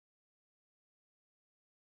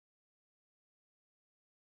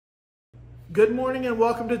Good morning and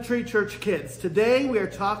welcome to Tree Church Kids. Today we are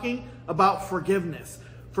talking about forgiveness.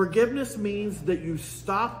 Forgiveness means that you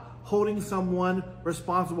stop holding someone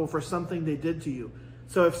responsible for something they did to you.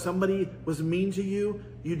 So if somebody was mean to you,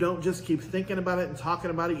 you don't just keep thinking about it and talking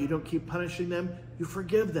about it. You don't keep punishing them. You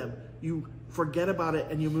forgive them. You forget about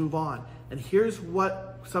it and you move on. And here's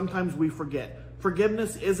what sometimes we forget.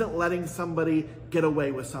 Forgiveness isn't letting somebody get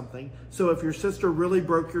away with something. So if your sister really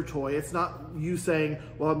broke your toy, it's not you saying,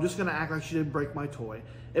 well, I'm just going to act like she didn't break my toy.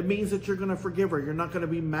 It means that you're going to forgive her. You're not going to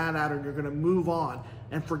be mad at her. And you're going to move on.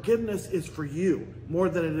 And forgiveness is for you more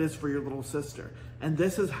than it is for your little sister. And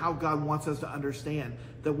this is how God wants us to understand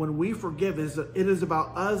that when we forgive, it is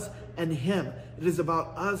about us and Him. It is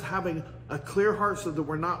about us having a clear heart so that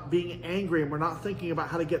we're not being angry and we're not thinking about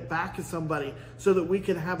how to get back to somebody, so that we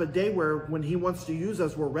can have a day where when He wants to use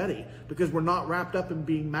us, we're ready, because we're not wrapped up in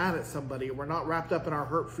being mad at somebody. We're not wrapped up in our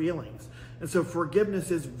hurt feelings. And so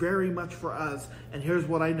forgiveness is very much for us. And here's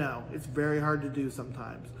what I know. It's very hard to do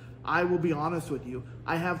sometimes. I will be honest with you.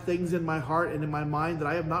 I have things in my heart and in my mind that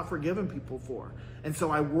I have not forgiven people for. And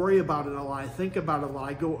so I worry about it a lot. I think about it a lot.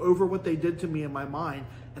 I go over what they did to me in my mind,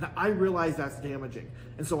 and I realize that's damaging.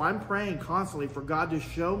 And so I'm praying constantly for God to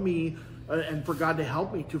show me and for God to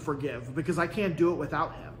help me to forgive, because I can't do it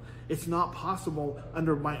without Him. It's not possible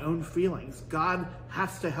under my own feelings. God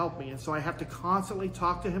has to help me. And so I have to constantly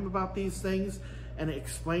talk to Him about these things and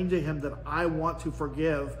explain to Him that I want to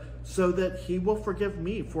forgive, so that He will forgive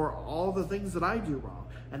me for all the things that I do wrong.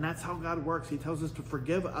 And that's how God works. He tells us to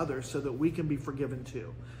forgive others so that we can be forgiven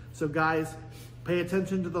too. So guys, pay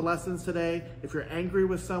attention to the lessons today. If you're angry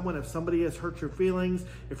with someone, if somebody has hurt your feelings,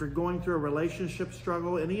 if you're going through a relationship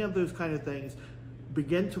struggle, any of those kind of things,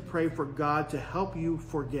 begin to pray for God to help you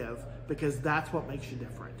forgive, because that's what makes you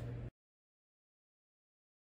different.